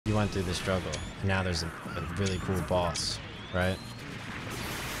you went through the struggle, and now there's a really cool boss, right?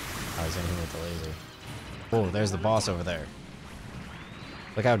 I was in here with the laser. Oh, there's the boss over there.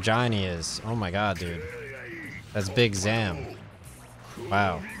 Look how giant he is. Oh my god, dude. That's Big Zam.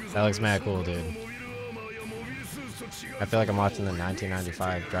 Wow, that looks mad cool, dude. I feel like I'm watching the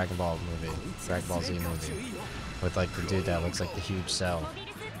 1995 Dragon Ball Z movie, with like the dude that looks like the huge Cell.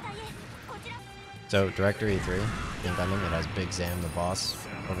 So Directory 3 in Gundam, it has Big Zam, the boss,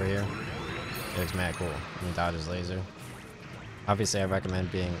 over here. It looks mad cool. And he dodges laser. Obviously, I recommend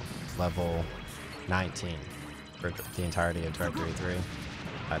being level 19 for the entirety of Directory 3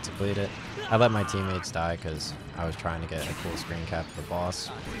 to complete it. I let my teammates die because I was trying to get a cool screen cap of the boss.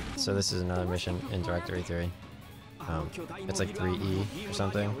 So this is another mission in Directory 3. It's like 3E or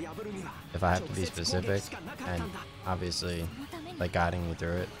something, if I have to be specific, and obviously, like, guiding you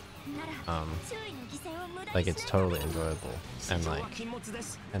through it, like, it's totally enjoyable and like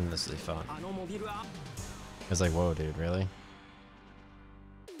endlessly fun. It's like, whoa, dude, really?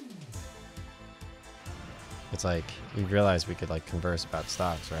 It's like, you realize we could like converse about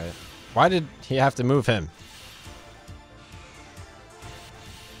stocks, right? Why did he have to move him?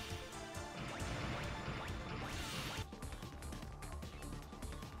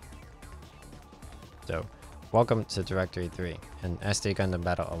 So, welcome to Directory 3, an SD Gundam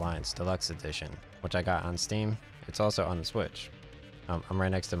Battle Alliance Deluxe Edition, which I got on Steam. It's also on the Switch. I'm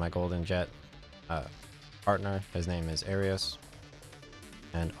right next to my Golden Jet partner. His name is Arios.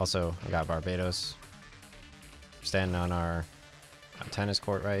 And also, I got Barbados. Standing on our tennis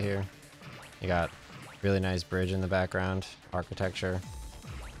court right here. You got really nice bridge in the background, architecture.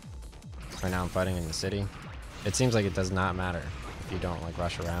 Right now I'm fighting in the city. It seems like it does not matter if you don't like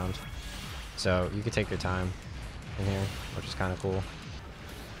rush around. So you can take your time in here, which is kind of cool.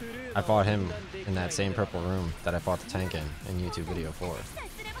 I fought him in that same purple room that I fought the tank in YouTube video 4. Look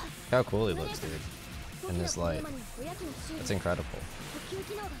how cool he looks, dude, in this light. It's incredible.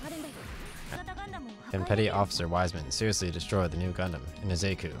 Can Petty Officer Wiseman seriously destroy the new Gundam in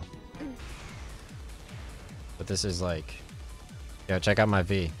Izeku? But this is like... Yo, check out my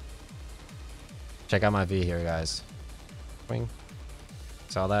V. Check out my V here, guys. Wing.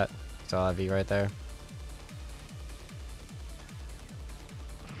 Saw that? Saw that V right there?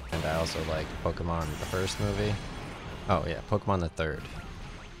 And I also like Pokemon the first movie. Oh yeah, Pokemon the third.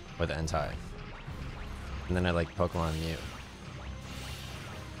 With Entei. And then I like Pokemon Mew.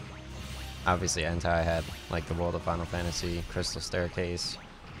 Obviously Entei had like the World of Final Fantasy, Crystal Staircase,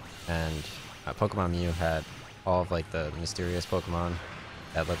 and Pokemon Mew had all of like the mysterious Pokemon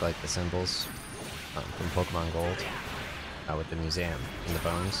that look like the symbols from Pokemon Gold with the museum and the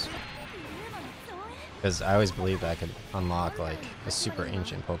bones. Because I always believed I could unlock like a super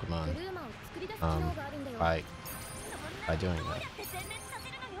ancient Pokemon by doing that.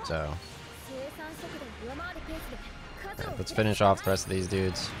 So right, let's finish off the rest of these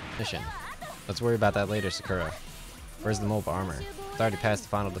dudes' mission. Let's worry about that later, Sakura. Where's the mobile armor? It's already past the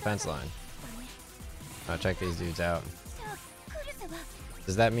final defense line. Now check these dudes out.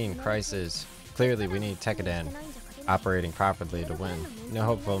 Does that mean Christ is... Clearly we need Tekkadan operating properly to win. No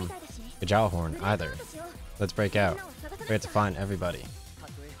hope from Gajalhorn either. Let's break out. We have to find everybody.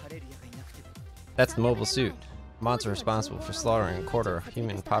 That's the mobile suit. Monster responsible for slaughtering a quarter of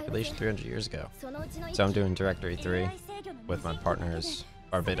human population 300 years ago. So I'm doing Directory 3 with my partners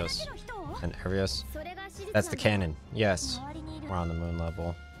Barbados and Arios. That's the cannon. Yes, we're on the moon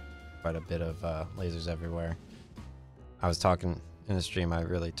level. Quite a bit of lasers everywhere. I was talking in the stream, I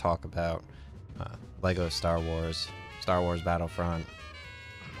really talk about Lego Star Wars Battlefront,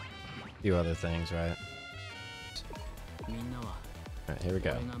 a few other things, right? Alright, here we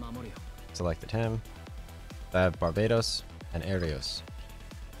go. Selected him. I have Barbados and Arios.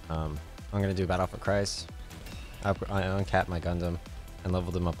 I'm gonna do Battle for Christ. I uncapped my Gundam and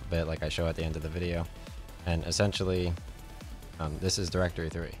leveled them up a bit like I show at the end of the video. And essentially, this is Directory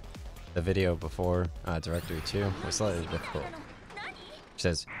 3. The video before Directory 2 was slightly difficult. She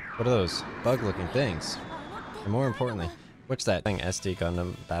says, what are those bug-looking things? And more importantly, what's that thing? SD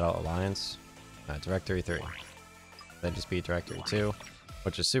Gundam Battle Alliance? Directory 3. Then just beat Directory 2,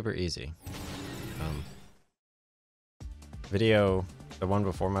 which is super easy. Video, the one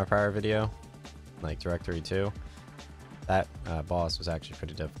before my prior video, like Directory 2, that boss was actually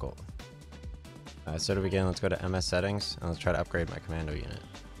pretty difficult. So to begin, let's go to MS settings and let's try to upgrade my commando unit.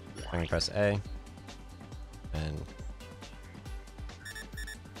 I'm gonna press A, and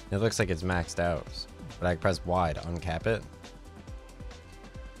it looks like it's maxed out, but I can press Y to uncap it.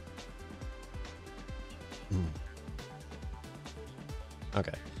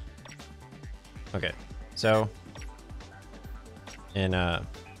 Okay. Okay, so in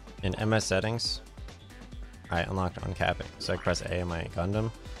in MS settings, I unlocked uncapping. So I press A on my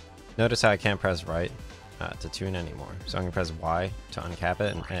Gundam. Notice how I can't press right to tune anymore. So I'm gonna press Y to uncap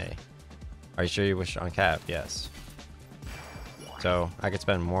it and A. Are you sure you wish to uncap? Yes. So I could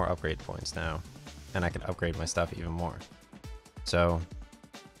spend more upgrade points now, and I could upgrade my stuff even more. So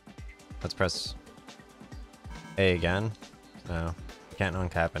let's press A again. No, can't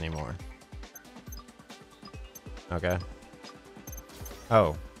uncap anymore. Okay.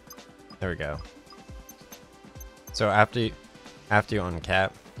 Oh, there we go. So after you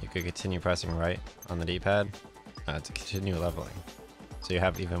uncap, you could continue pressing right on the D-pad to continue leveling. So you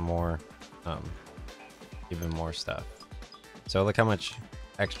have even more stuff. So look how much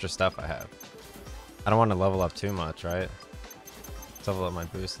extra stuff I have. I don't want to level up too much, right? Let's level up my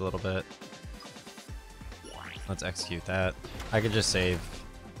boost a little bit. Let's execute that. I could just save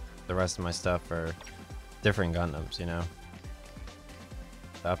the rest of my stuff for different Gundams, you know?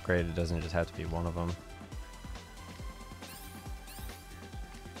 The upgraded doesn't just have to be one of them.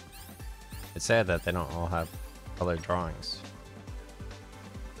 It's sad that they don't all have colored drawings.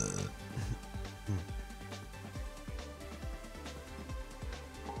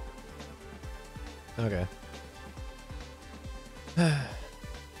 Okay.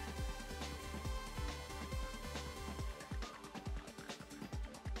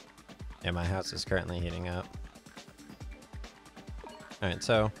 Yeah, my house is currently heating up. Alright,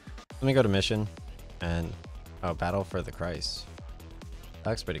 so let me go to mission and battle for the Christ. That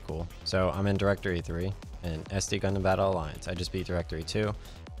looks pretty cool. So I'm in Directory 3 in SD Gundam Battle Alliance. I just beat Directory 2,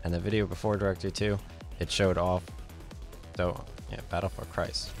 and the video before Directory 2, it showed off. So yeah, Battle for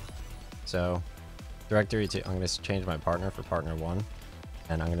Christ. So Directory 2, I'm gonna change my partner for partner 1,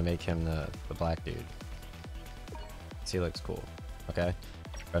 and I'm gonna make him the black dude. He looks cool. Okay.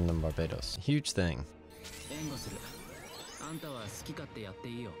 Gundam Barbados. Huge thing.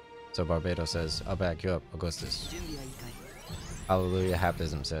 So Barbados says, I'll back you up, Augustus. Hallelujah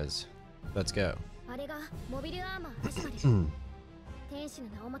Haptism says, let's go.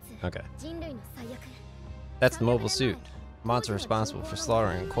 Okay. That's the mobile suit. Monster responsible for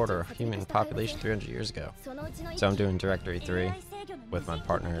slaughtering a quarter of human population 300 years ago. So I'm doing Directory 3 with my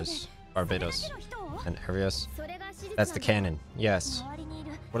partners Barbados and Arios. That's the cannon. Yes.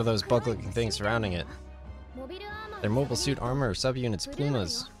 What are those bug-looking things surrounding it? They're mobile suit armor, subunits,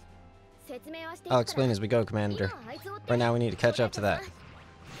 plumas. I'll explain as we go, Commander. Right now we need to catch up to that.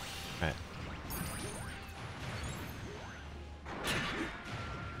 Alright.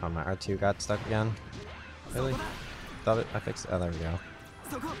 Oh, my R2 got stuck again. Really? Thought I fixed it. Oh, there we go.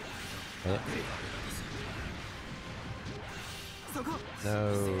 Yeah.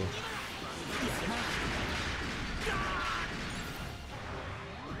 No.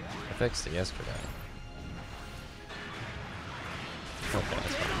 I fixed it yesterday. Okay,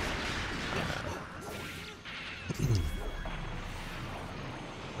 that's fine.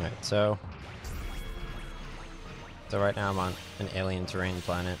 Alright, so right now I'm on an alien terrain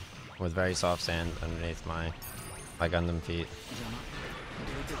planet with very soft sand underneath my Gundam feet.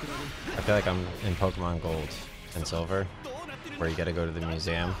 I feel like I'm in Pokemon Gold and Silver, where you gotta go to the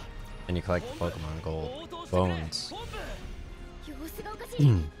museum and you collect the Pokemon Gold bones.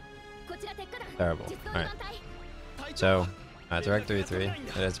 Terrible. Alright. So, Directory 3, it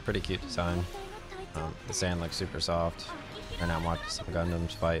has a pretty cute design. The sand looks super soft. And I'm watching some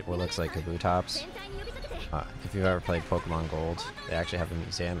Gundams fight what looks like Kabutops. If you've ever played Pokemon Gold, they actually have a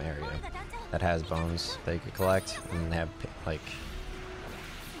museum area that has bones that you could collect, and they have like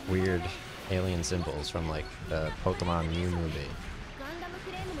weird alien symbols from like the Pokemon Mew movie.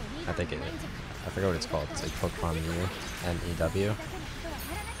 I forget what it's called. It's like Pokemon Mew, M-E-W.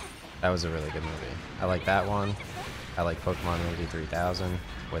 That was a really good movie. I like that one. I like Pokemon movie 3000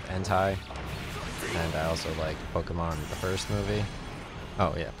 with Entei. And I also like Pokemon the first movie.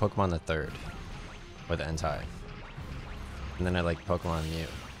 Oh yeah, Pokemon the third with Entei. And then I like Pokemon Mew.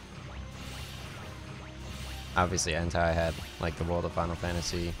 Obviously Entei had like the World of Final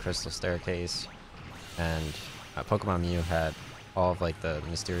Fantasy, Crystal Staircase, and Pokemon Mew had all of like the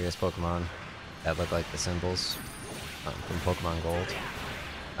mysterious Pokemon that look like the symbols from Pokemon Gold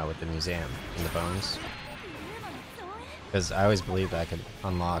with the museum and the bones. Because I always believed I could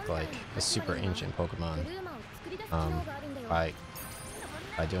unlock like a super ancient Pokemon by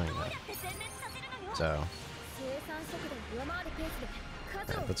doing that. So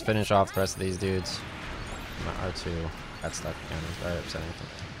right, let's finish off the rest of these dudes. My R2 got stuck again. It's very upsetting to me.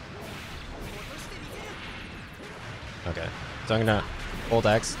 Okay, so I'm gonna hold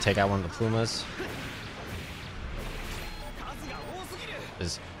X, take out one of the Plumas.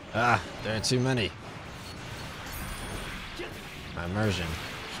 There are too many. My immersion.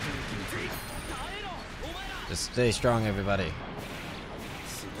 Just stay strong, everybody.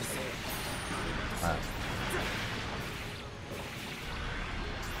 Wow.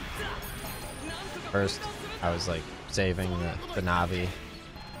 First, I was like saving the Navi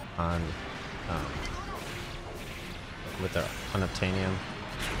on with the unobtainium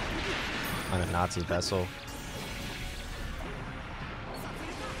on a Nazi vessel.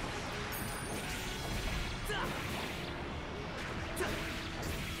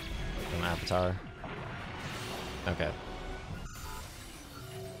 An avatar. Okay.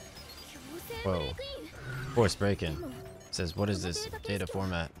 Whoa. Force break-in. Says, what is this data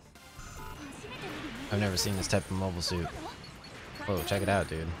format? I've never seen this type of mobile suit. Whoa, check it out,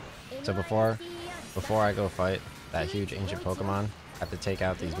 dude. So before I go fight that huge ancient Pokemon, I have to take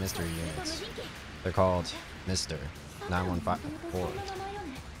out these mystery units. They're called Mr. 9154.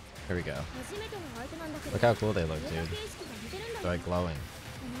 Here we go. Look how cool they look, dude. They're like glowing.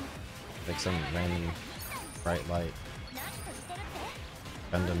 Like some random bright light.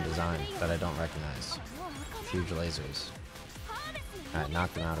 Gundam design that I don't recognize. Huge lasers. Alright,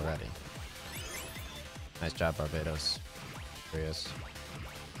 knocked them out already. Nice job, Barbados. Curious.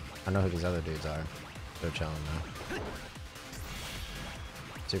 I know who these other dudes are. They're chilling though.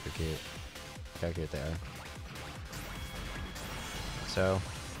 Super cute. Look how cute they are. So,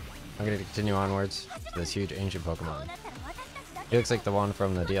 I'm gonna continue onwards to this huge ancient Pokemon. He looks like the one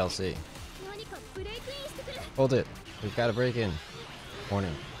from the DLC. Hold it! We've got a break-in!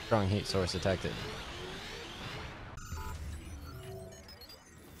 Warning. Strong heat source detected.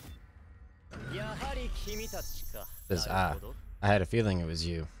 Says, I had a feeling it was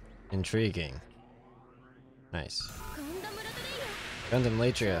you. Intriguing. Nice. Gundam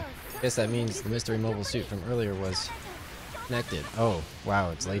Latria. Guess that means the mystery mobile suit from earlier was connected. Oh,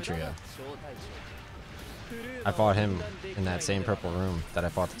 wow, it's Latria. I fought him in that same purple room that I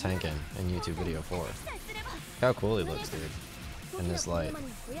fought the tank in YouTube video 4. Look how cool he looks, dude. In this light.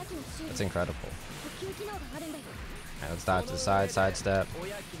 That's incredible. Alright, let's dodge to the side, sidestep.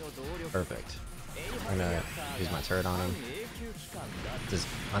 Perfect. I'm gonna use my turret on him. Just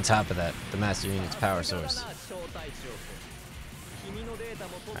on top of that, the master unit's power source.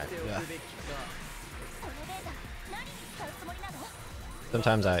 Alright, yeah.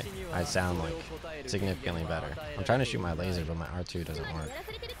 Sometimes I sound like significantly better. I'm trying to shoot my laser, but my R2 doesn't work.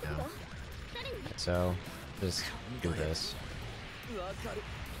 No. Right, so just do this.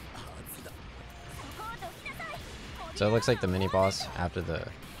 So it looks like the mini boss after the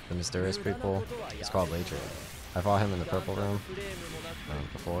mysterious prequel. It's called Latria. I fought him in the purple room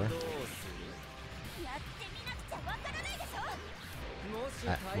before.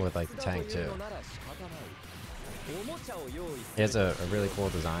 With like the tank too. He has a really cool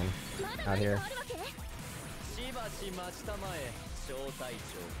design out here.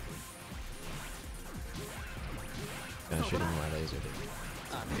 Gonna shoot him with my laser, dude.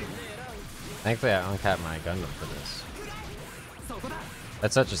 Thankfully I uncapped my Gundam for this.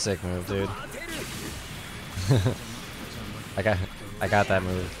 That's such a sick move, dude. I got that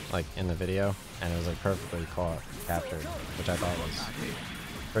move like in the video, and it was like perfectly captured, which I thought was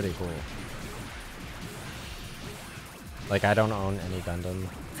pretty cool. Like I don't own any Gundam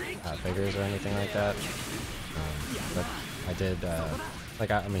figures or anything like that, but I did. Like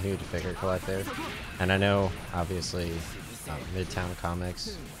I'm a huge figure collector, and I know obviously Midtown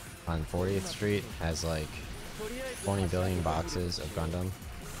Comics on 40th Street has like 20 billion boxes of Gundam.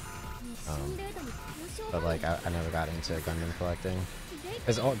 But like I never got into Gundam collecting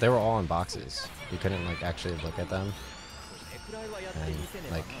because they were all in boxes. You couldn't like actually look at them and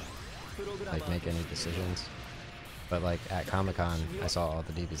like make any decisions. But like at Comic-Con, I saw all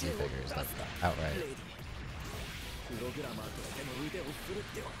the DBZ figures like outright.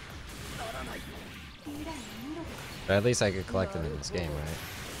 But at least I could collect them in this game, right?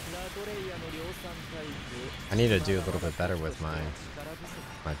 I need to do a little bit better with my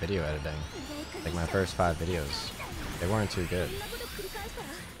video editing. Like my first 5 videos, they weren't too good.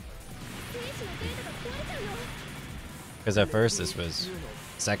 Because at first this was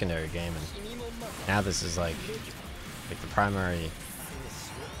secondary game, and now this is like the primary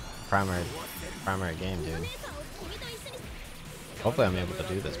game, dude. Hopefully I'm able to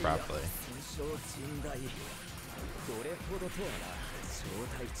do this properly.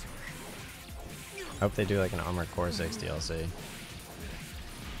 Hope they do like an Armored Core 6 DLC.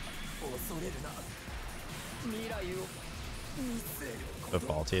 Put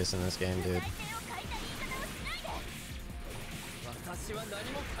Baltius in this game, dude.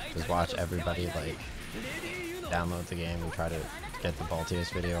 Just watch everybody like download the game and try to get the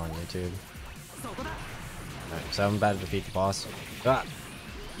Baltius video on YouTube. Alright, so I'm about to defeat the boss. Ah!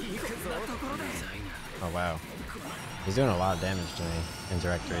 Oh wow. He's doing a lot of damage to me in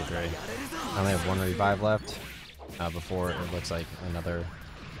Directory 3. I only have one revive left before it looks like another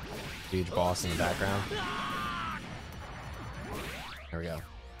huge boss in the background. There we go.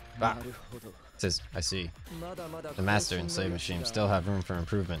 Ah. It says, I see. The Master and Slave Machine still have room for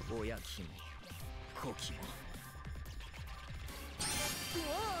improvement.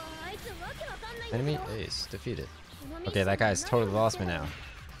 Enemy ace defeated. Okay, that guy's totally lost me now.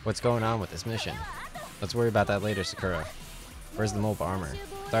 What's going on with this mission? Let's worry about that later, Sakura. Where's the mobile armor?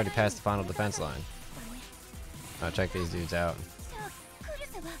 It's already past the final defense line. I'll check these dudes out.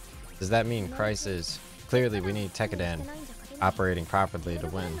 Does that mean Christ is... Clearly we need Tekkadan operating properly to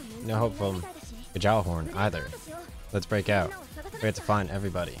win. No hope from Gajalhorn either. Let's break out. We have to find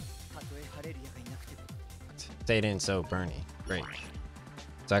everybody. Stayed in so Bernie. Great.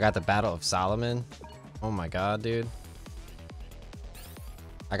 So I got the Battle of Solomon. Oh my god, dude.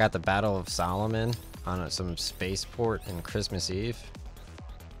 I got the Battle of Solomon on some spaceport in Christmas Eve.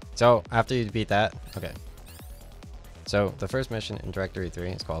 So after you beat that, okay. So the first mission in Directory 3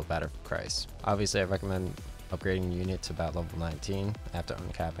 is called Battle of Christ. Obviously I recommend upgrading your unit to about level 19 after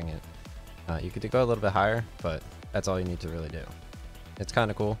uncapping it. You could go a little bit higher, but that's all you need to really do. It's kind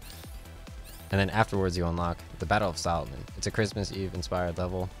of cool. And then afterwards you unlock the Battle of Solomon. It's a Christmas Eve inspired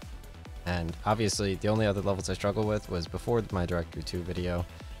level. And obviously the only other levels I struggled with was before my Directory 2 video,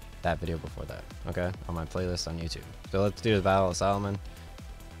 that video before that, okay? On my playlist on YouTube. So let's do the Battle of Solomon.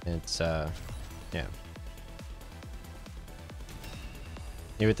 It's, yeah.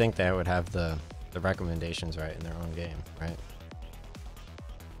 You would think they would have the recommendations right in their own game, right?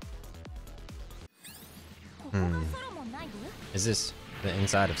 Is this the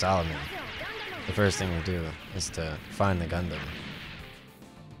inside of Solomon? The first thing we do is to find the Gundam.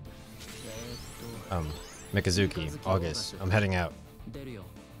 Mikazuki, August, I'm heading out.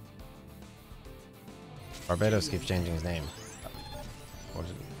 Barbados keeps changing his name. What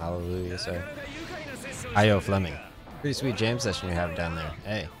did Hallelujah say? Io Fleming. Pretty sweet jam session you have down there.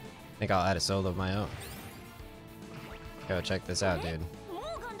 Hey, think I'll add a solo of my own. Go check this out, dude.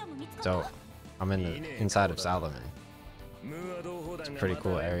 So, I'm in the inside of Solomon. It's a pretty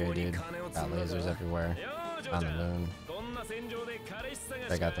cool area, dude. Got lasers everywhere. On the moon.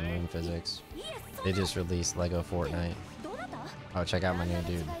 I got the moon physics. They just released Lego Fortnite. Oh, check out my new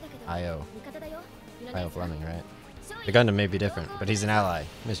dude, Io Fleming, right? The Gundam may be different, but he's an ally.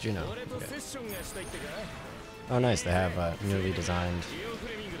 Miss Juno. Okay. Oh, nice. They have newly designed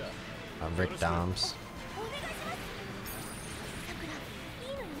Rick Doms.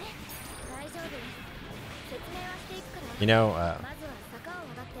 You know,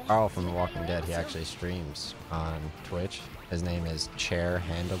 Carl from The Walking Dead, he actually streams on Twitch. His name is Chair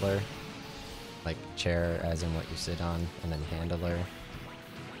Handler. Like chair as in what you sit on, and then handler.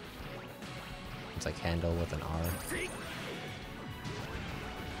 It's like handle with an R.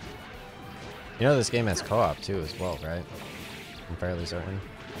 You know this game has co-op too as well, right? I'm fairly certain.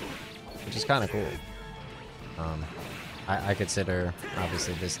 Which is kind of cool. I consider,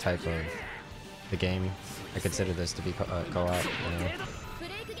 obviously, this type of the game, I consider this to be co-op, you know?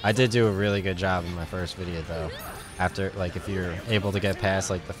 I did do a really good job in my first video though. After, like, if you're able to get past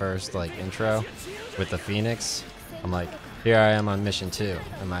like the first like intro with the Phoenix, I'm like, here I am on mission 2,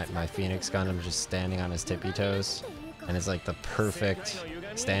 and my Phoenix Gundam just standing on his tippy toes, and it's like the perfect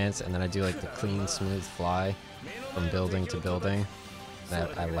stance, and then I do like the clean, smooth fly from building to building.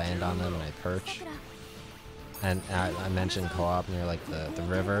 That I land on them and I perch. And I mentioned co-op near like the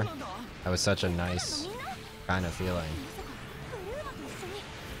river. That was such a nice kind of feeling.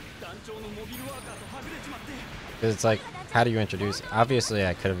 Because it's like, how do you introduce? Obviously,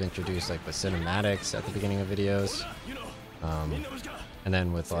 I could have introduced like the cinematics at the beginning of videos, and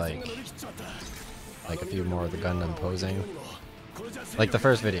then with like a few more of the Gundam posing. Like the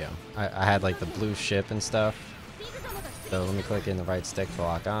first video, I had like the blue ship and stuff. So let me click in the right stick to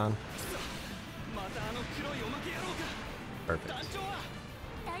lock on. Perfect.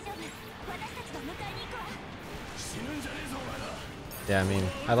 Yeah, I mean,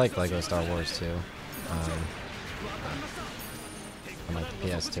 I like Lego Star Wars too. On like the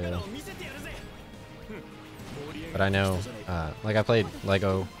PS2. But I know, like I played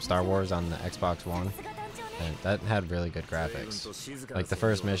Lego Star Wars on the Xbox One, and that had really good graphics. Like the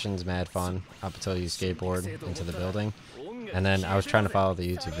first mission's mad fun, up until you skateboard into the building. And then I was trying to follow the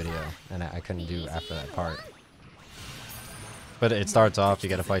YouTube video, and I couldn't do after that part. But it starts off, you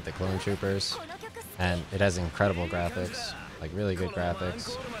gotta fight the clone troopers, and it has incredible graphics, like really good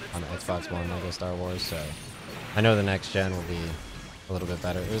graphics on the Xbox One Lego Star Wars, so I know the next gen will be a little bit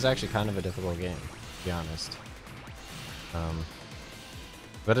better. It was actually kind of a difficult game, to be honest.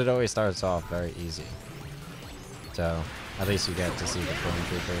 But it always starts off very easy. So, at least you get to see the clone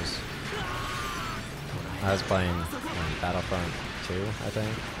troopers. I was playing Battlefront 2, I think,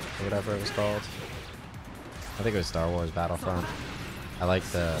 or whatever it was called. I think it was Star Wars Battlefront. I like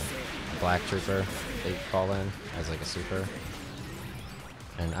the Black Trooper they call in as like a super.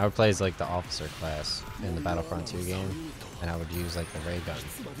 And I would play as like the officer class in the Battlefront 2 game. And I would use like the ray gun.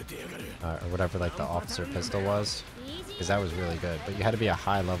 Or whatever like the officer pistol was. Because that was really good. But you had to be a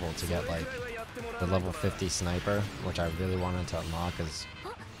high level to get like the level 50 sniper. Which I really wanted to unlock because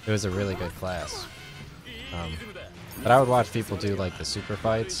it was a really good class. But I would watch people do like the super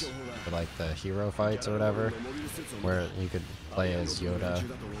fights. Or like the hero fights or whatever. Where you could play as Yoda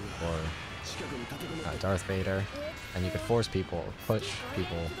or Darth Vader. And you could force people, push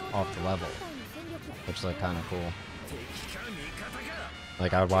people off the level. Which looked kind of cool.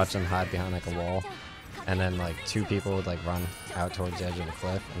 Like I would watch them hide behind like a wall, and then like two people would like run out towards the edge of the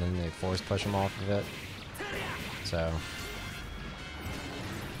cliff, and then they'd force push them off of it. So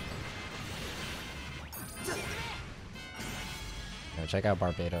check out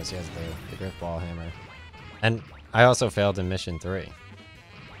Barbados. He has the Griff Ball Hammer. And I also failed in mission 3.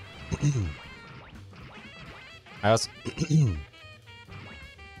 I also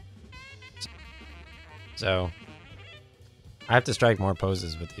so I have to strike more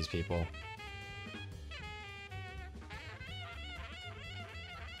poses with these people.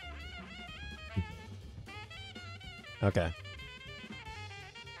 Okay.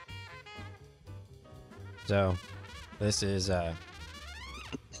 So this is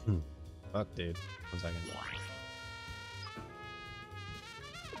fuck dude. 1 second.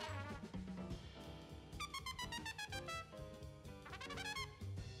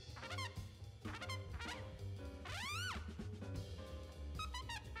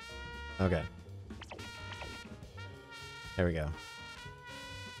 Okay. There we go.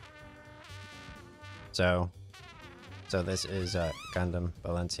 So this is Gundam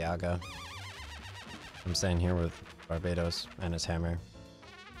Balenciaga. I'm staying here with Barbados and his hammer.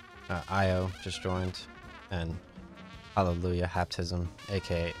 Io just joined, and Hallelujah Haptism,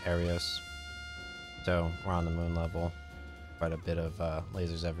 aka Arios. So we're on the moon level. Quite a bit of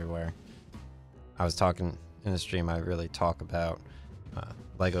lasers everywhere. I was talking in the stream. I really talk about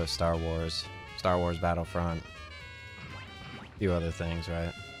Lego Star Wars Battlefront, a few other things,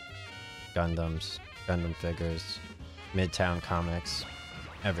 right? Gundams, Gundam figures, Midtown comics,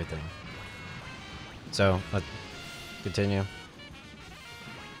 everything. So let's continue.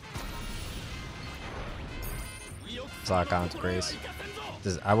 Lock on to Grace.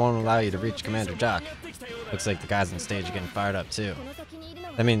 I won't allow you to reach Commander Jock. Looks like the guys on stage are getting fired up too.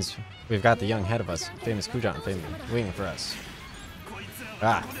 That means we've got the young head of us, famous Kujan family, waiting for us.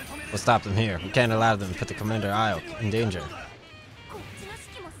 Ah, we'll stop them here. We can't allow them to put the Commander Io in danger.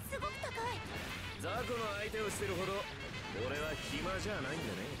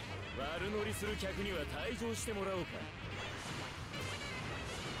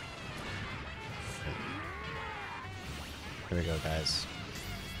 Here we go, guys.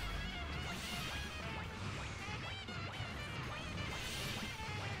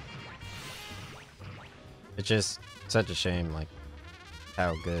 It's just such a shame, like,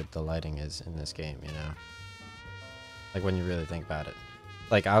 how good the lighting is in this game, you know? Like, when you really think about it.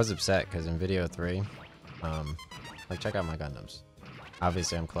 Like, I was upset, because in Video 3, like, check out my Gundams.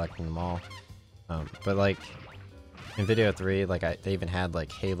 Obviously, I'm collecting them all. But, like, in Video 3, like, they even had,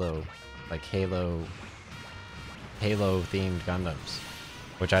 like, Halo themed Gundams,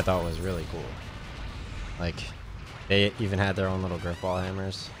 which I thought was really cool. Like, they even had their own little Griff Ball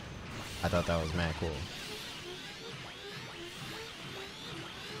hammers. I thought that was mad cool.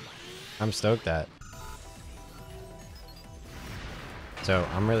 I'm stoked that. So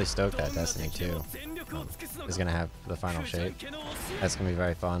I'm really stoked that Destiny 2 is gonna have the final shape. That's gonna be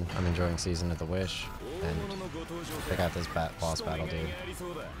very fun. I'm enjoying Season of the Wish, and check out this boss battle, dude.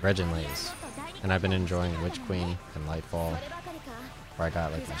 Regin Lays. And I've been enjoying Witch Queen and Lightfall, where I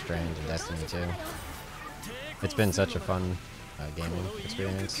got like my Strange and Destiny 2. It's been such a fun gaming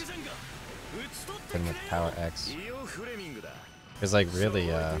experience. Been with Power X. It's like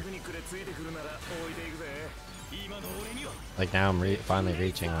really, like now I'm finally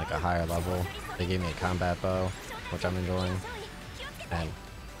reaching like a higher level. They gave me a combat bow, which I'm enjoying. And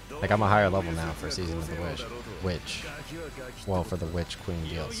like I'm a higher level now for Season of the Witch. Well, for the Witch Queen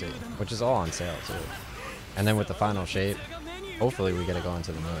DLC, which is all on sale too. And then with the final shape, hopefully we get to go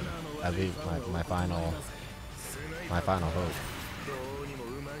into the moon. That'd be my final hope.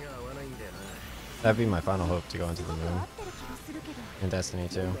 That'd be my final hope, to go into the moon. in Destiny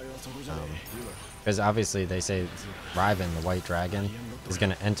 2. Because obviously they say Riven, the white dragon, is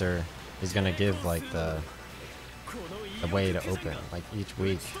gonna enter. He's gonna give like the way to open. Like each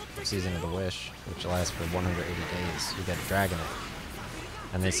week of Season of the Wish, which lasts for 180 days, you get a dragon egg.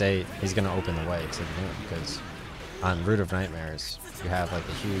 And they say he's gonna open the way to the moon, because on Root of Nightmares you have like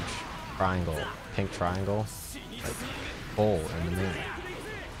a huge triangle, pink triangle, like hole in the moon.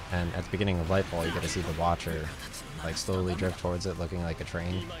 And at the beginning of Lightfall, you get to see the Watcher like slowly drift towards it, looking like a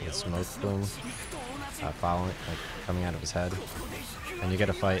train with smoke plume following, like coming out of his head. And you get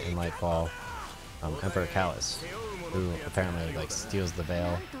a fight in Lightfall, Emperor Callus, who apparently like steals the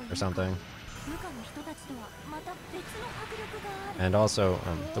veil or something. And also,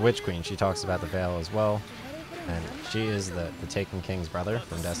 the Witch Queen, she talks about the veil as well, and she is the Taken King's brother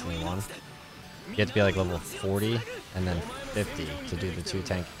from Destiny 1. You have to be like level 40 and then 50 to do the 2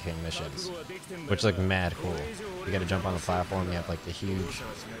 Taken King missions, which look mad cool. You gotta jump on the platform, you have like the huge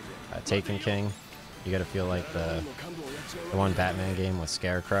Taken King. You gotta feel like the one Batman game with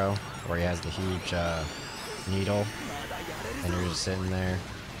Scarecrow, where he has the huge needle, and you're just sitting there,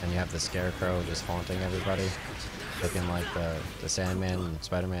 and you have the Scarecrow just haunting everybody, looking like the Sandman in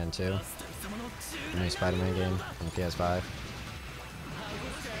Spider-Man 2, the new Spider-Man game on the PS5.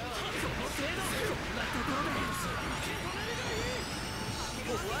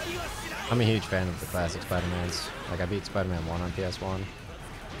 I'm a huge fan of the classic Spider-Mans. Like, I beat Spider-Man 1 on PS1.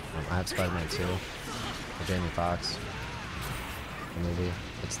 I have Spider-Man 2 with Jamie Foxx, the movie.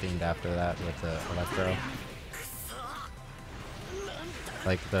 It's themed after that with Electro.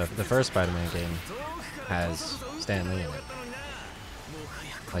 Like, the first Spider-Man game has Stan Lee in it.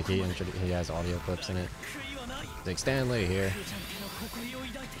 Like, he has audio clips in it. It's like, Stan Lee here.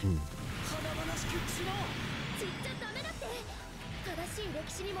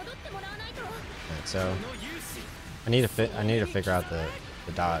 Alright, so I need to figure out the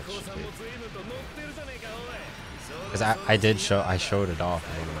dodge, because I showed it off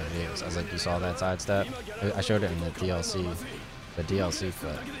in one of my videos. I was like, you saw that sidestep? I showed it in the DLC clip. I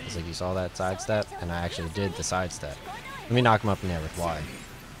was like, you saw that sidestep? And I actually did the sidestep. Let me knock him up in the air with Y.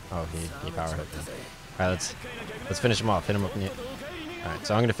 Oh, he power hit me. Alright, let's finish him off. Hit him up in the air. Alright,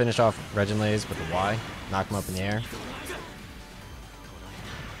 so I'm gonna finish off Reginlays with the Y, knock him up in the air,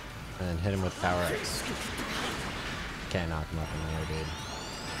 and then hit him with Power X. Can't knock him up in the air, dude.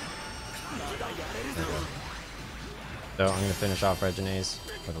 Okay. So I'm gonna finish off Reginase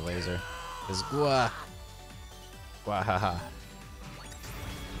with a laser. This Gwa! Wahaha.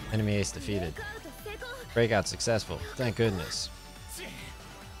 Enemy ace defeated. Breakout successful. Thank goodness.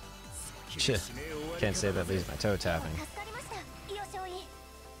 Can't say that leaves my toe tapping.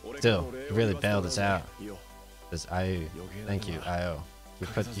 Still, you really bailed us out. This IO. Thank you, IO. We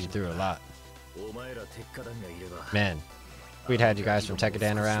put you through a lot. Man, if we'd had you guys from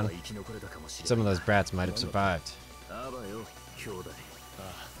Tekkadan around, some of those brats might have survived. Oh,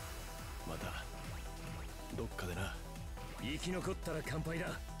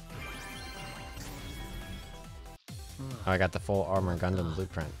 I got the full armor Gundam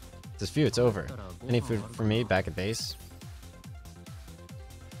blueprint. This view, it's over. Any food for me back at base?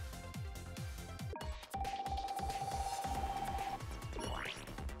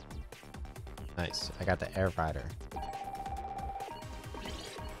 Nice. I got the air fighter.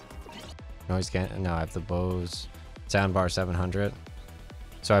 Noise can't. No, I have the bows. Soundbar 700.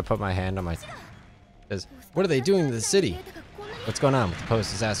 So I put my hand on my. Says, what are they doing to the city? What's going on with the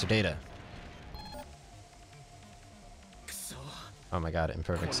post-disaster data? Oh my god,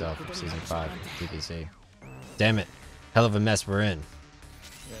 Imperfect Self, Season 5, DBC. Damn it. Hell of a mess we're in.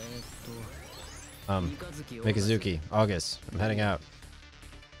 Mikazuki, August. I'm heading out.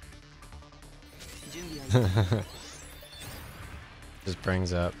 Just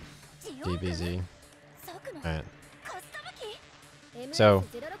brings up DBZ. Alright. So,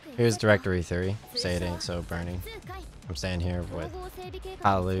 here's Directory 3. Say it ain't so, Bernie. I'm staying here with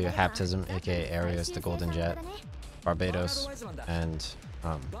Hallelujah Haptism, aka Arius the Golden Jet, Barbados, and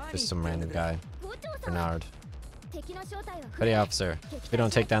just some random guy, Bernard. Petty Officer, if we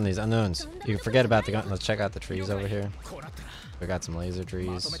don't take down these unknowns, you can forget about the gun. Let's check out the trees over here. We got some laser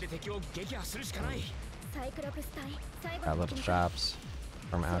trees. Got little shops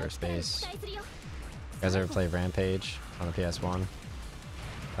from outer space. You guys ever play Rampage on the PS1?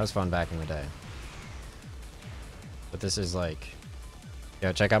 That was fun back in the day. But this is like,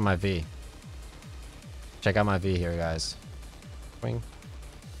 yo, check out my V. Check out my V here, guys. Wing.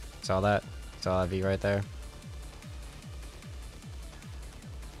 Saw that? Saw that V right there?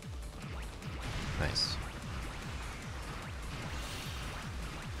 Nice.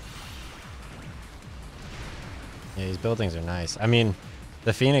 Yeah, these buildings are nice. I mean,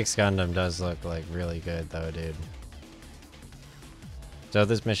 the Phoenix Gundam does look like really good though, dude. So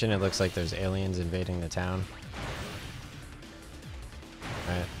this mission, it looks like there's aliens invading the town.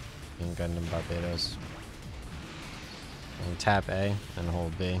 Right, in Gundam Barbados. And tap A and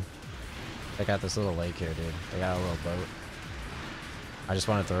hold B. They got this little lake here, dude. They got a little boat. I just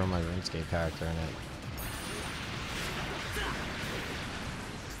want to throw my RuneScape character in it.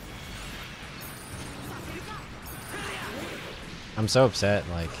 I'm so upset,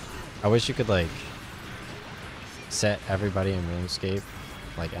 like, I wish you could, like, set everybody in RuneScape,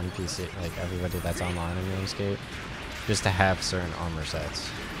 like NPC, like everybody that's online in RuneScape, just to have certain armor sets.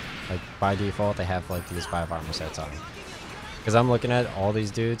 Like, by default, they have, like, these 5 armor sets on. Because I'm looking at all these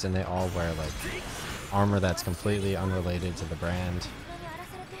dudes, and they all wear, like, armor that's completely unrelated to the brand.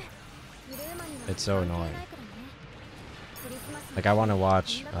 It's so annoying. Like, I want to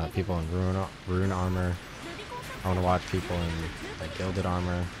watch people in rune armor. I want to watch people in like gilded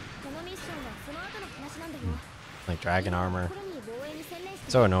armor, like dragon armor.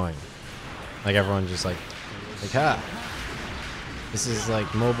 It's so annoying. Like everyone's just like ha! This is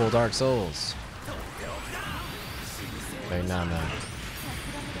like mobile Dark Souls. Like no,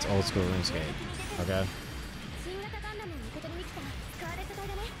 it's old school RuneScape. Okay.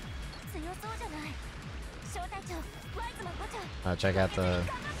 Check out the.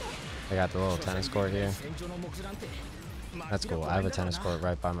 I got the little tennis court here. That's cool. I have a tennis court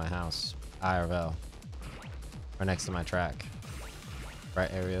right by my house. IRL. Right next to my track.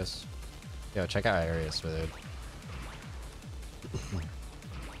 Right, Arius? Yo, check out Arius, dude.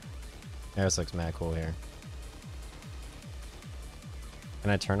 Arius looks mad cool here.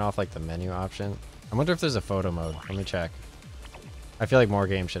 Can I turn off like the menu option? I wonder if there's a photo mode. Let me check. I feel like more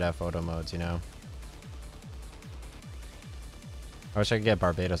games should have photo modes, you know? I wish I could get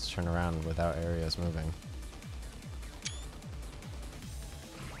Barbados to turn around without areas moving.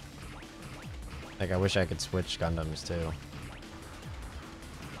 Like, I wish I could switch Gundams too.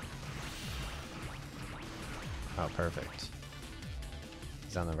 Oh, perfect.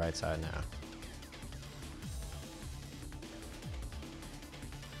 He's on the right side now.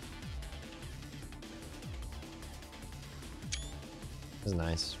 This is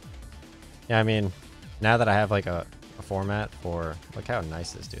nice. Yeah, I mean, now that I have like a format for, look how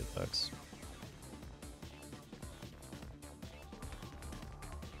nice this dude looks.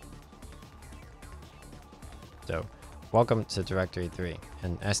 So, welcome to Directory 3,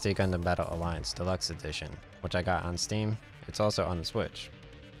 an SD Gundam Battle Alliance Deluxe Edition, which I got on Steam. It's also on the Switch.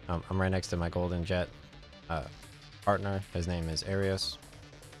 I'm right next to my Golden Jet partner. His name is Arius.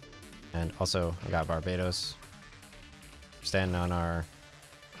 And also, I got Barbados. Standing on our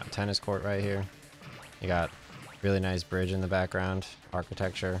tennis court right here. You got really nice bridge in the background,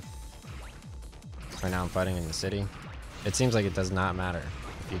 architecture. Right now I'm fighting in the city. It seems like it does not matter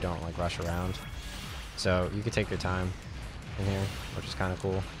if you don't like rush around. So you can take your time in here, which is kind of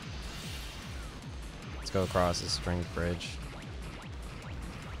cool. Let's go across this spring bridge.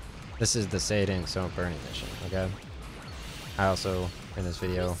 This is the Satan Don't Burning mission, okay? I also, in this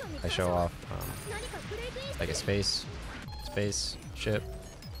video, I show off like a space ship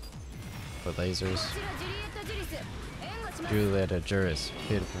with lasers. Julieta Juris,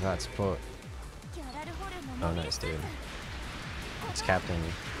 here to provide support. Oh, nice, dude. It's Captain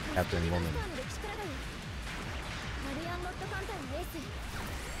Woman.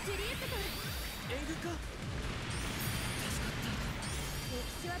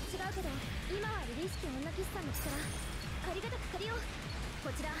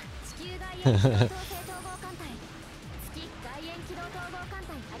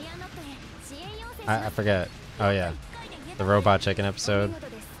 I forget. Oh yeah, the Robot Chicken episode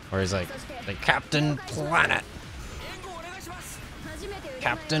where he's like Captain Planet.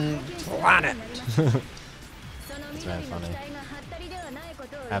 Captain Planet. It's very funny.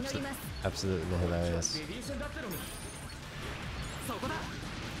 Absolutely hilarious.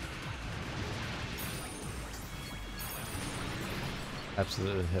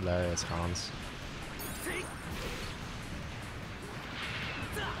 Absolutely hilarious, Hans.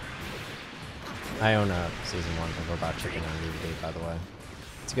 I own season 1 of Robot Chicken on DVD, by the way.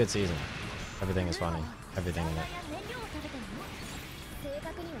 It's a good season. Everything is funny. Everything in it.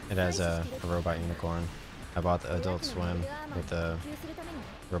 It has a robot unicorn. I bought the Adult Swim with the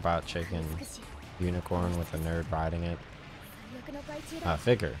Robot Chicken unicorn with a nerd riding it.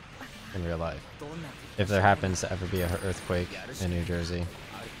 Figure in real life. If there happens to ever be an earthquake in New Jersey,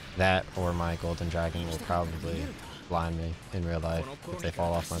 that or my golden dragon will probably blind me in real life if they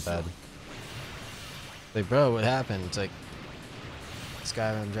fall off my bed. Like, bro, what happened? It's like,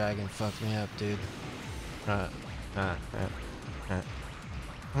 Skyrim dragon fucked me up, dude. Yeah.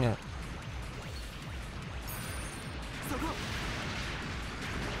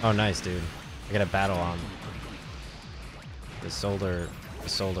 Oh, nice, dude. I got a battle on the solar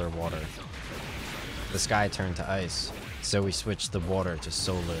water. The sky turned to ice, so we switched the water to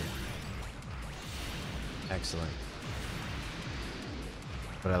solar. Excellent.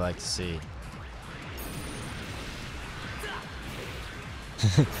 What I like to see.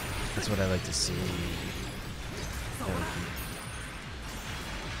 That's what I like to see.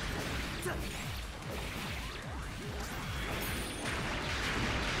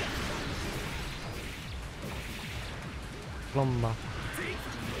 Plumba.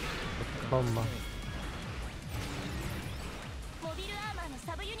 Plumba.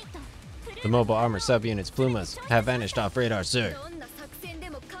 The mobile armor subunits Plumas have vanished off radar, sir.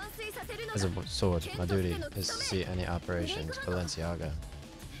 As a sword, my duty is to see any operations. Balenciaga.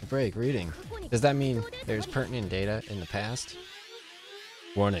 Break, reading. Does that mean there's pertinent data in the past?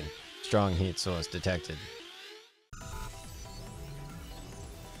 Warning. Strong heat source detected.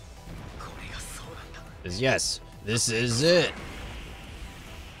 Yes, this is it.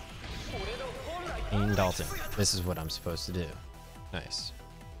 Ian Dalton. This is what I'm supposed to do. Nice.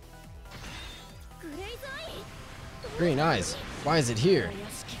 Green eyes. Why is it here?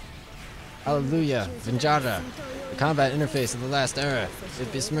 Hallelujah. Vinjara. The combat interface of the last era.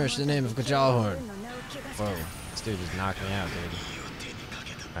 It besmirched the name of Gajalhorn. Whoa. This dude just knocked me out, dude.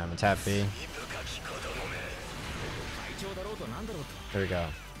 Alright, I'm gonna tap B. There we go.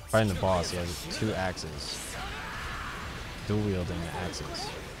 Fighting the boss, he has 2 axes. Dual wielding the axes.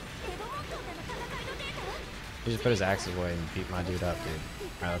 He just put his axes away and beat my dude up, dude.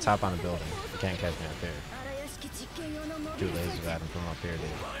 Alright, let's hop on the building. You can't catch me up here. Shoot lasers at him from up here, dude.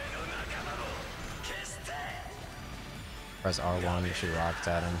 Press R1 to shoot rockets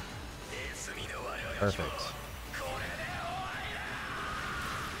at him. Perfect.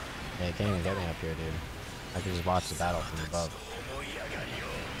 Yeah, you can't even get me up here, dude. I can just watch the battle from above.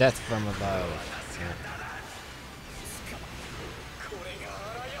 Death from above. Yeah.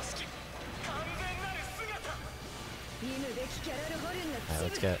 Alright,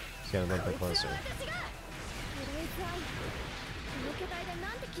 let's get a little bit closer.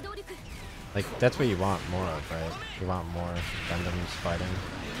 Like, that's what you want more of, right? You want more Gundams fighting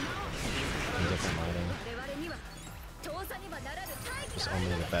in different lighting. Just only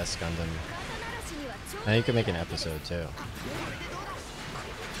the best Gundam. And you could make an episode too.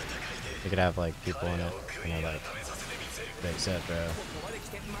 You could have like people in it, you know, like big set, bro. Like,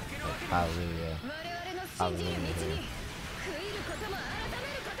 hallelujah. Hallelujah here.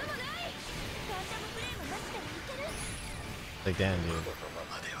 Like, damn, dude.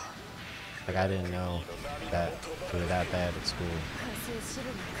 Like, I didn't know that we were that bad at school.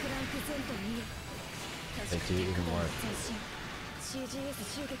 Like, do you even work?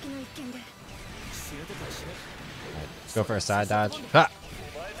 Alright, let's go for a side dodge. Ha!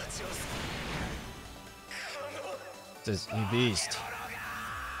 Says, you beast.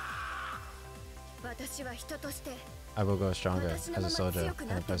 I will go stronger as a soldier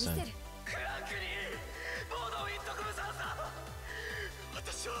and a person.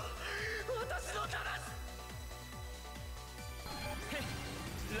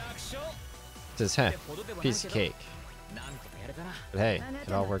 Says, heh, piece of cake. But hey,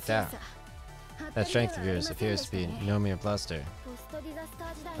 it all worked out. That strength of yours appears to be no mere bluster.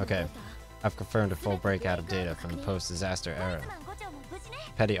 Okay, I've confirmed a full breakout of data from the post-disaster era.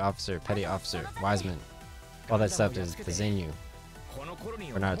 Petty officer, Wiseman. All that stuff is Zenu.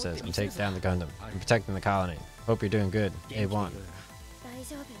 Bernard says, I'm taking down the Gundam. I'm protecting the colony. Hope you're doing good. A1.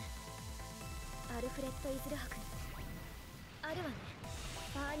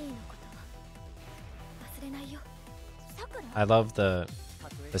 I love the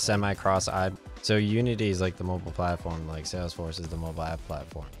semi-cross-eyed. So Unity is like the mobile platform, like Salesforce is the mobile app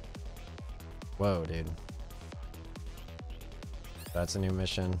platform. Whoa, dude. That's a new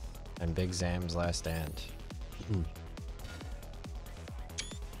mission. And Big Zam's last stand.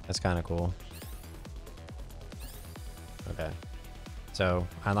 That's kind of cool. Okay. So,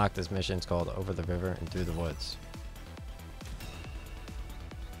 I unlocked this mission. It's called Over the River and Through the Woods.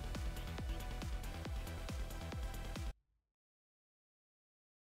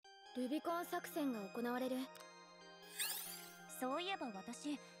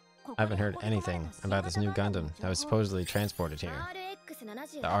 I haven't heard anything about this new Gundam that was supposedly transported here.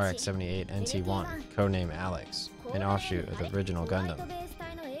 The RX-78 NT-1, codename Alex, an offshoot of the original Gundam.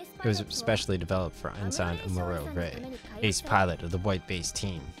 It was specially developed for Ensign Amuro Ray, ace pilot of the White Base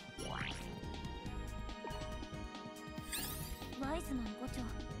team.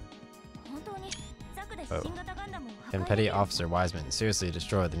 Oh. Can Petty Officer Wiseman seriously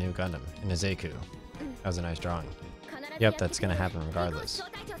destroy the new Gundam in Izeku? That was a nice drawing. Yep, that's gonna happen regardless.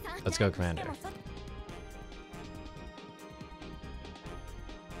 Let's go, Commander.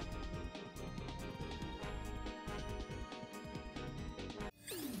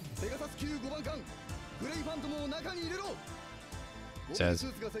 Says,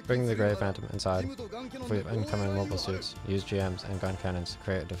 bring the Grey Phantom inside. Fleet of incoming mobile suits. Use GMs and gun cannons to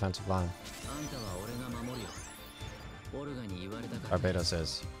create a defensive line. Barbados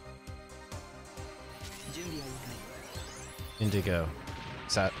says, Indigo.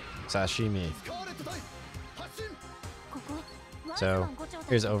 Sashimi. So,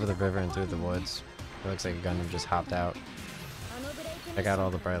 here's over the river and through the woods. It looks like a Gundam just hopped out. I got all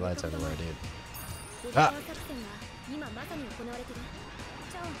the bright lights everywhere, dude. Ah!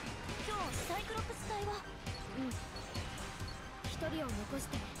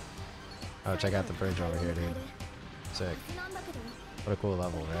 Oh, check out the bridge over here, dude. Sick. What a cool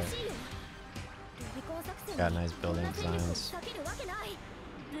level, right? Got nice building designs.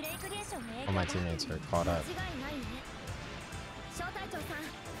 All my teammates are caught up.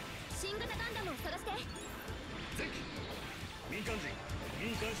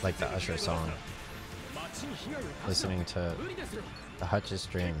 Like the Usher song. Listening to the Hutch's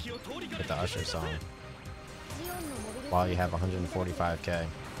stream with the Usher song while you have 145k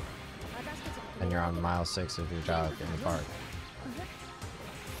and you're on mile 6 of your job in the park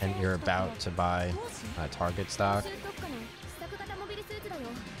and you're about to buy a Target stock.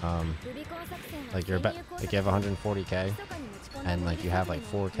 Like you have 140k and like you have like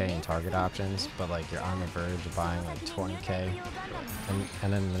 4k in Target options, but like you're on the verge of buying like 20k,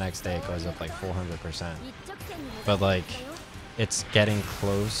 and then the next day it goes up like 400%. But like it's getting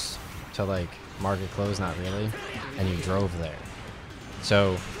close to like market close, not really, and you drove there,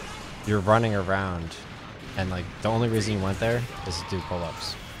 so you're running around, and like the only reason you went there is to do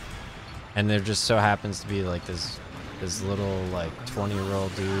pull-ups, and there just so happens to be like this little like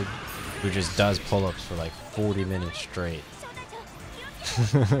 20-year-old dude who just does pull-ups for like 40 minutes straight.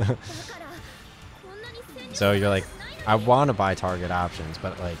 So you're like, I want to buy Target options,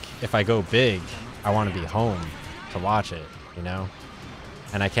 but like if I go big, I want to be home to watch it, you know?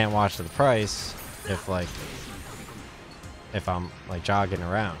 And I can't watch the price if I'm like jogging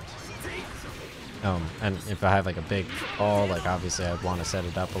around. And if I have like a big fall, like obviously I'd want to set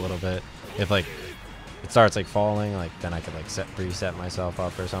it up a little bit. If like it starts like falling, like then I could like reset myself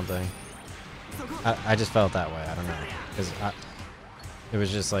up or something. I just felt that way. I don't know, because it was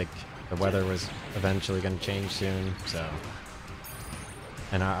just like the weather was eventually going to change soon. So,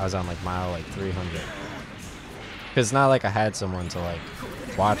 and I was on like mile like 300. Because it's not like I had someone to like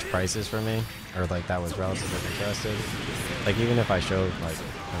watch prices for me, or like that was relatively interested. Like even if I showed like,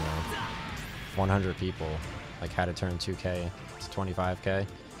 I don't know, 100 people like how to turn 2k to 25k,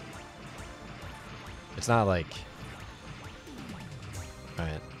 it's not like,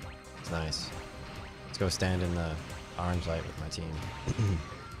 alright, it's nice. Let's go stand in the orange light with my team.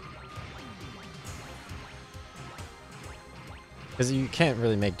 Because you can't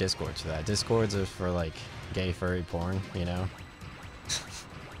really make discords for that. Discords are for like gay furry porn, you know?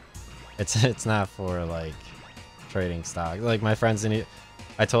 It's not for like trading stock. Like my friends didn't.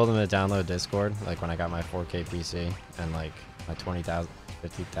 I told them to download Discord like when I got my 4K PC and like my $20,000,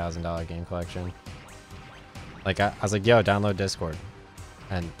 $50,000 game collection. Like I was like, yo, download Discord,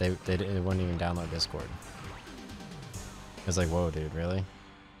 and they wouldn't even download Discord. I was like, whoa, dude, really?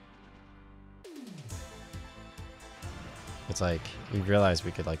 It's like, you realize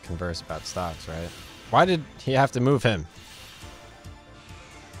we could like converse about stocks, right? Why did he have to move him?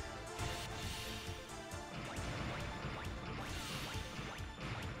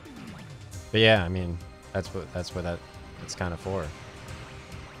 But yeah, I mean, that's what it's kind of for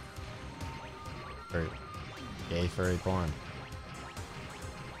gay furry porn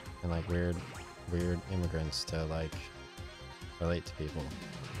and like weird immigrants to like relate to people.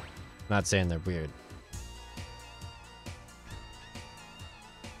 I'm not saying they're weird.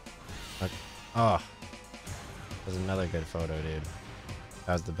 Like, oh, that was another good photo, dude.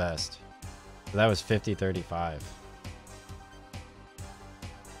 That was the best. So that was 50-35.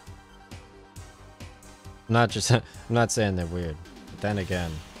 I'm not saying they're weird, but then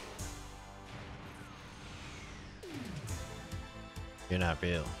again, you're not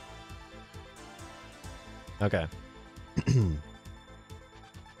real. Okay.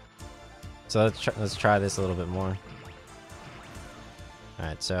 So let's try this a little bit more. All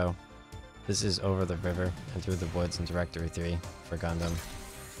right, so this is over the river and through the woods in Directory 3 for Gundam.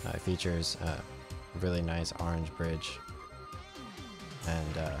 It features a really nice orange bridge,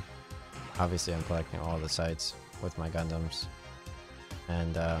 and Obviously, I'm collecting all the sites with my Gundams.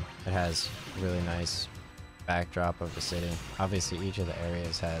 And it has a really nice backdrop of the city. Obviously, each of the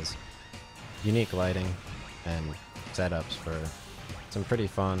areas has unique lighting and setups for some pretty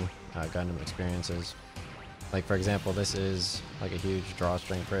fun Gundam experiences. Like, for example, this is like a huge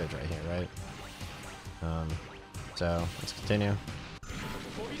drawstring bridge right here, right? So let's continue.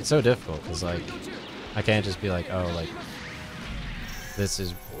 It's so difficult because, like, I can't just be like, oh, like, this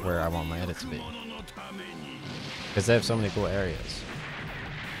is where I want my edit to be, because they have so many cool areas.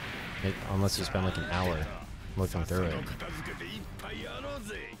 Unless you spend like an hour looking through it.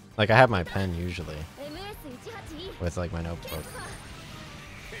 Like, I have my pen usually with like my notebook.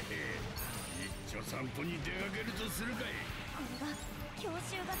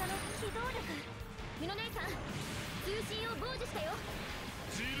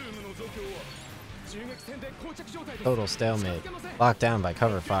 Total stalemate. Locked down by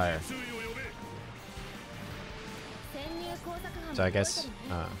cover fire. So I guess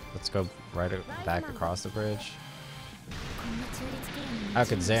let's go back across the bridge. How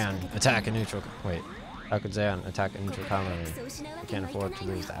could Zan attack a neutral? Wait. How could Zan attack a neutral colony? We can't afford to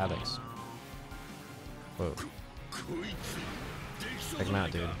lose the Addicts. Whoa. Check him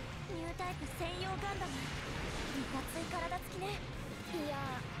out, dude.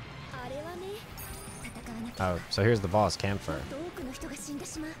 Oh, so here's the boss, Camphor.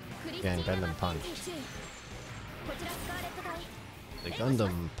 Again, Gundam Punch. The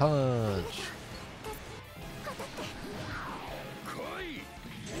Gundam Punch!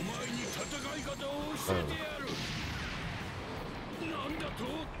 Oh.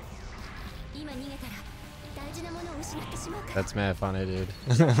 That's mad funny, dude.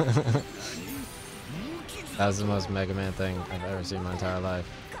 That was the most Mega Man thing I've ever seen in my entire life.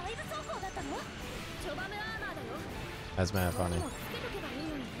 That's mad funny.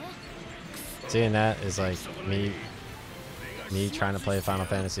 Seeing that is like me trying to play Final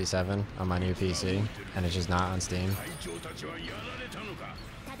Fantasy VII on my new PC, and it's just not on Steam.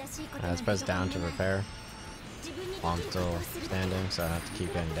 Let's press down to repair while I'm still standing, so I have to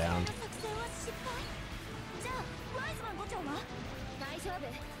keep getting down.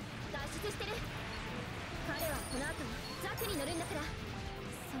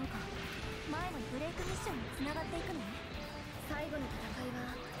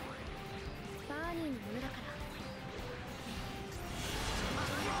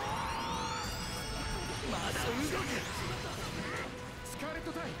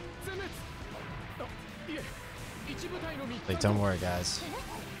 Like, don't worry, guys.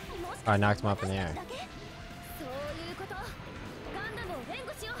 Oh, I knocked him up in the air.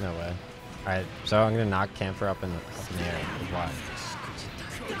 No way. Alright, so I'm gonna knock Camphor up in the air. Why?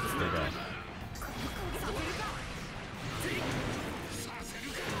 There we go.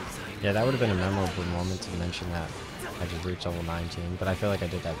 Yeah, that would have been a memorable moment to mention that I just reached level 19, but I feel like I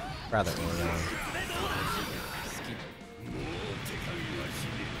did that rather early on.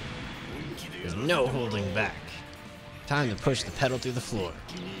 There's no holding back. Time to push the pedal through the floor.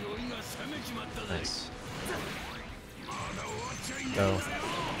 Nice. So,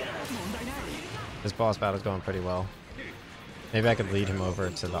 this boss battle's going pretty well. Maybe I could lead him over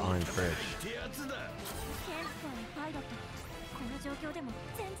to the orange bridge.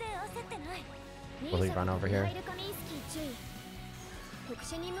 Will he run over here?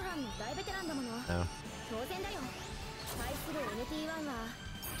 No.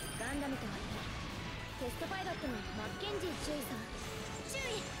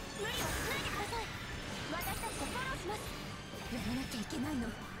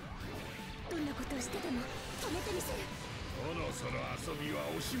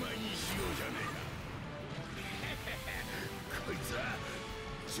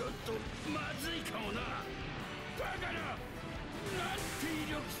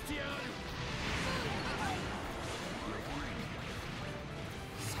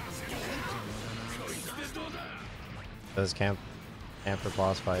 This Camphor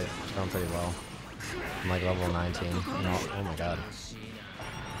boss fight is going pretty well. I'm like level 19. Oh my god.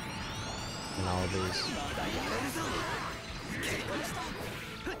 And all of these.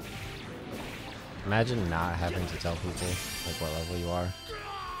 Imagine not having to tell people like what level you are.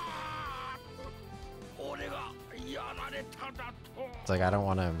 It's like, I don't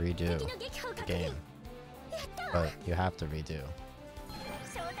want to redo the game, but you have to redo.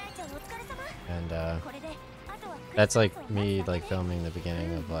 And that's like me like filming the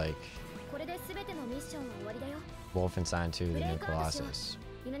beginning of like Wolfenstein 2: The New Colossus,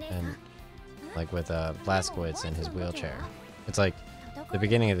 and like with Blazkowicz in his wheelchair. It's like the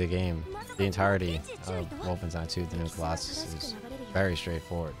beginning of the game, the entirety of Wolfenstein 2: The New Colossus is very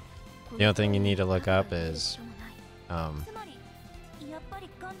straightforward. The only thing you need to look up is,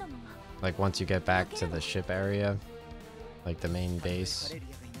 like once you get back to the ship area, like the main base,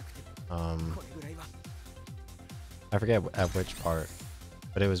 I forget at which part,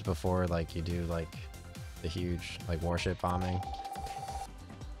 but it was before like you do like the huge like warship bombing.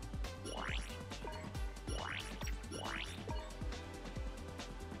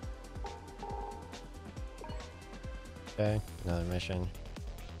 Okay, another mission.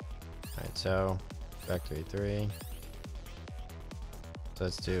 Alright, so Directory 3. So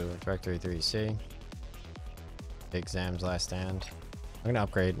let's do Directory 3C. Big Zam's Last Stand. I'm gonna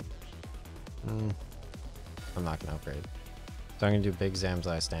upgrade. I'm not gonna upgrade. So I'm gonna do Big Zam's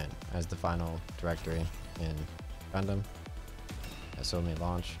Last Stand as the final directory in Gundam. So let me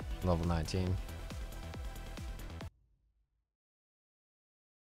launch level 19.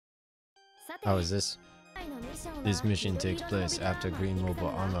 Oh, is this? This mission takes place after Green Mobile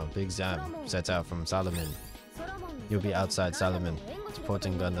Armor Big Zam sets out from Solomon. You'll be outside Solomon,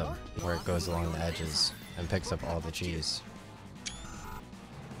 supporting Gundam, where it goes along the edges and picks up all the cheese.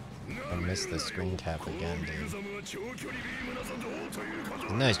 I missed the screen cap again, dude.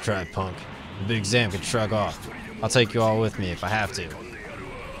 Nice try, punk. Big Zam can shrug off. I'll take you all with me if I have to.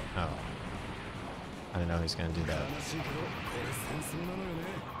 Oh. I didn't know he was gonna do that.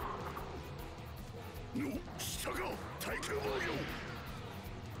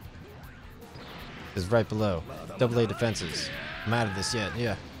 It's right below. Double A defenses. I'm out of this yet,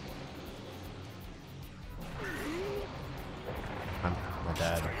 yeah. My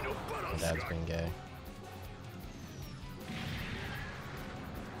dad's being gay.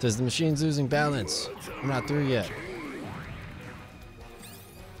 Says the machine's losing balance. I'm not through yet.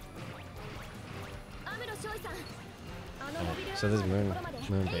 Right, so this moon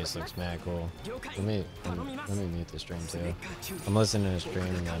base looks mad cool. Let me mute the stream too. I'm listening to the stream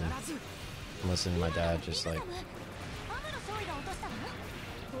and then I'm listening to my dad just like.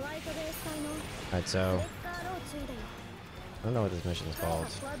 Alright, so I don't know what this mission is called.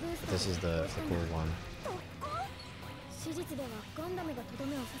 But this is the cool one.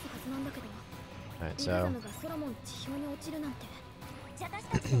 Alright, so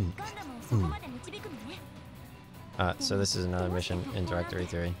so this is another mission in Directory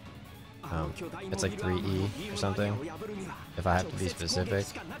 3. It's like 3E or something, if I have to be specific,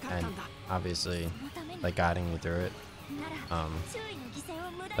 and obviously like guiding you through it,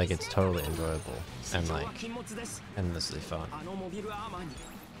 like it's totally enjoyable and like endlessly fun.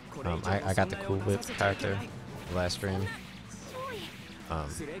 I got the Cool Whip character the last stream,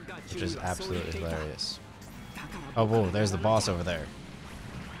 which is absolutely hilarious. Oh whoa, there's the boss over there.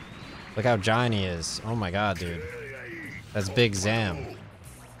 Look how giant he is. Oh my god, dude. That's Big Zam.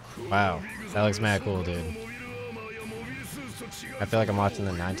 Wow, that looks mad cool, dude. I feel like I'm watching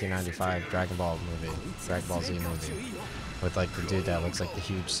the 1995 Dragon Ball Z movie, with like the dude that looks like the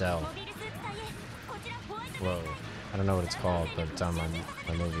huge cell. Whoa, I don't know what it's called, but it's on my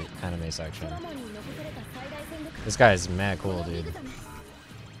movie anime section. This guy is mad cool, dude.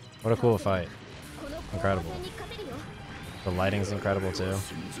 What a cool fight. Incredible. The lighting's incredible too.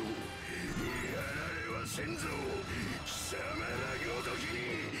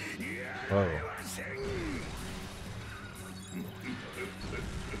 Whoa.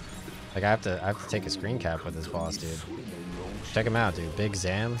 Like I have to take a screen cap with this boss, dude. Check him out, dude. Big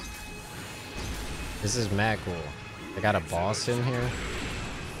Zam. This is mad cool. I got a boss in here.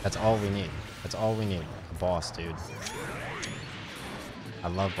 That's all we need. That's all we need. A boss, dude. I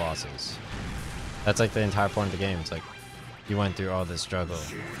love bosses. That's like the entire point of the game. It's like you went through all this struggle,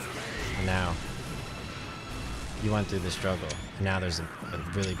 and now you went through the struggle, and now there's a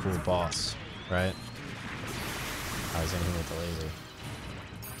really cool boss, right? I was in here with the laser.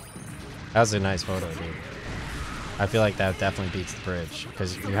 That was a nice photo, dude. I feel like that definitely beats the bridge,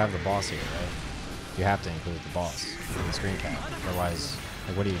 because you have the boss here, right? You have to include the boss in the screen cap, otherwise,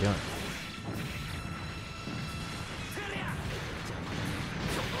 like, what are you doing?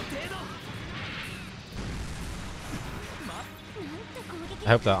 I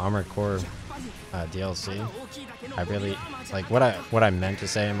hope the Armored Core DLC. I really like what I meant to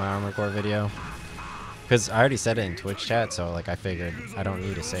say in my Armored Core video, because I already said it in Twitch chat, so like I figured I don't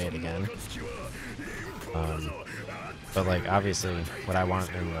need to say it again. But like obviously, what I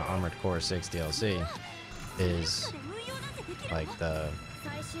want in the Armored Core 6 DLC is like the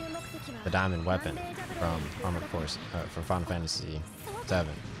diamond weapon from Armored Core from Final Fantasy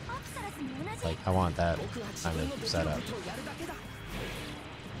 7. Like I want that kind of setup.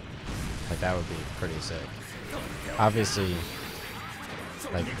 Like that would be pretty sick. Obviously,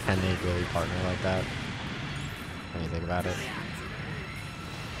 like can they really partner like that? When you think about it.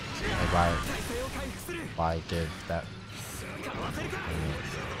 Like why give that?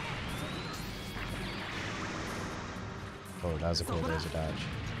 Oh, that was a cool laser dodge.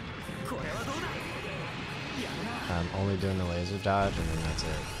 I'm only doing the laser dodge and then that's it.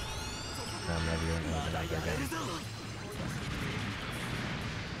 And I'm never doing anything ever again.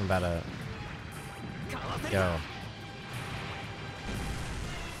 I'm about to go.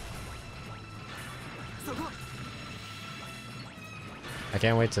 I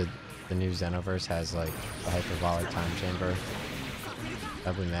can't wait till the new Xenoverse has like a hyperbolic time chamber.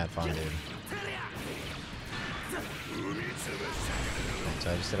 That'd be mad fun, dude. So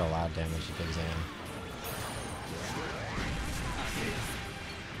I just did a lot of damage to Big Zam.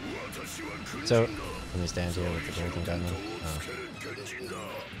 So let me stand here with the golden Gundam. Oh.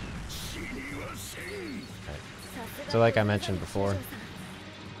 Right. So like I mentioned before,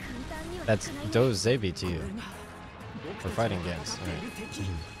 that's those Zebi to you. We're fighting against. Right.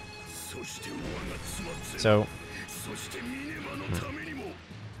 So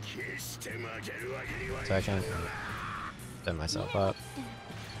I can set myself up.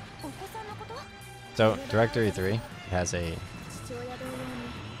 So Directory 3 has a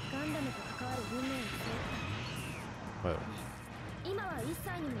whoa.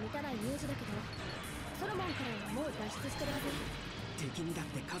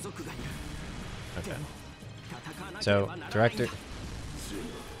 Okay. So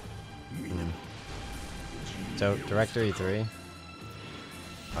Directory 3.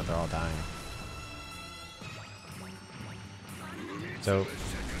 Oh, they're all dying. So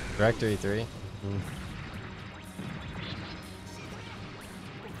Directory 3.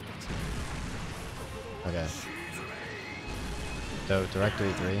 Okay. So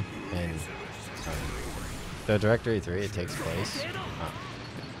Directory 3 and so Directory 3 it takes place. Oh.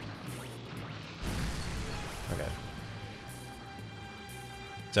 Okay.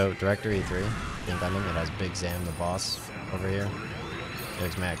 So Directory 3 in Gundam, it has Big Zam the boss over here. It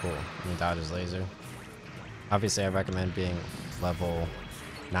looks mad cool. And he dodges laser. Obviously I recommend being level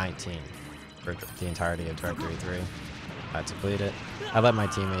 19 for the entirety of Directory 3. To complete it. I let my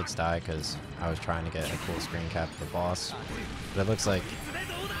teammates die because I was trying to get a cool screen cap of the boss. But it looks like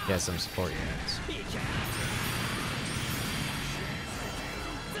he has some support units.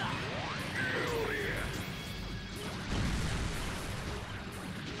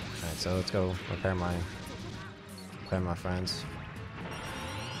 Alright, so let's go repair my friends.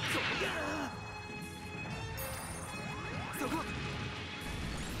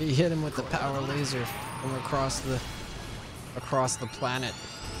 He hit him with the power laser from across the planet.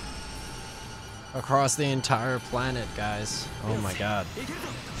 Across the entire planet, guys. Oh my god.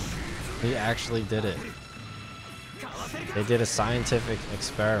 He actually did it. They did a scientific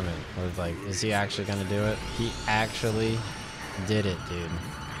experiment with like, is he actually gonna do it? He actually did it, dude.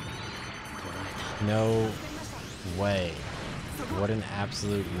 No way. What an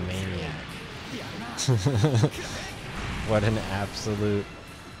absolute maniac. What an absolute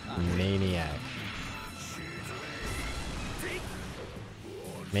maniac.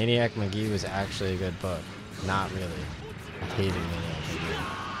 Maniac McGee was actually a good book. Not really. I hated Maniac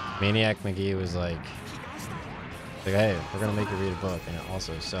McGee. Maniac McGee was like, hey, we're gonna make you read a book, and it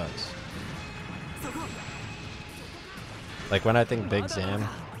also sucks. Like when I think Big Zam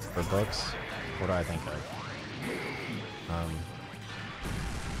for books, what do I think of?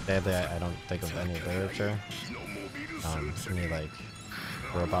 Sadly, I don't think of any literature. Any like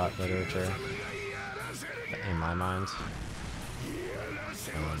robot literature in my mind.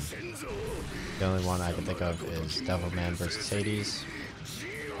 The only one I can think of is Devilman vs. Hades,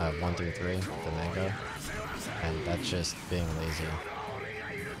 1 through 3, the manga, and that's just being lazy.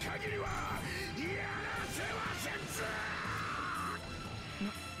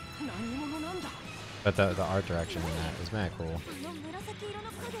 But the art direction in that is mad cool.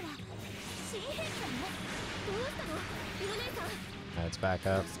 It's back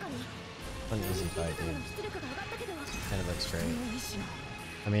up. An easy fight, dude. And it looks great.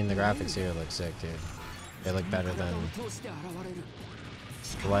 I mean, the graphics here look sick, dude. They look better than...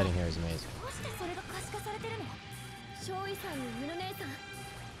 The lighting here is amazing.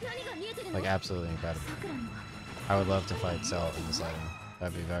 Like, absolutely incredible. I would love to fight Cell in this lighting.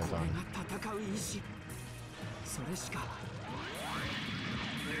 That'd be very fun.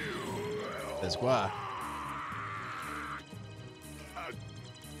 This squad.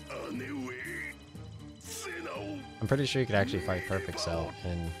 I'm pretty sure you could actually fight Perfect Cell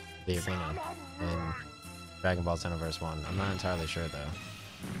in the arena in Dragon Ball Xenoverse 1. I'm not entirely sure though.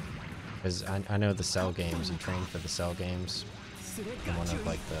 Because I know the Cell games, you trained for the Cell games in one of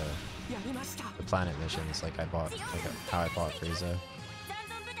like the planet missions, like how I fought Frieza.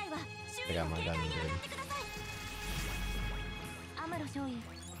 I got my gun, dude.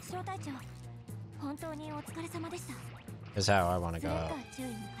 This is how I want to go out.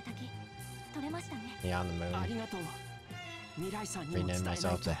 Yeah, on the moon. Rename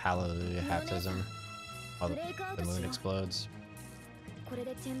myself to Hallelujah Baptism while the moon explodes.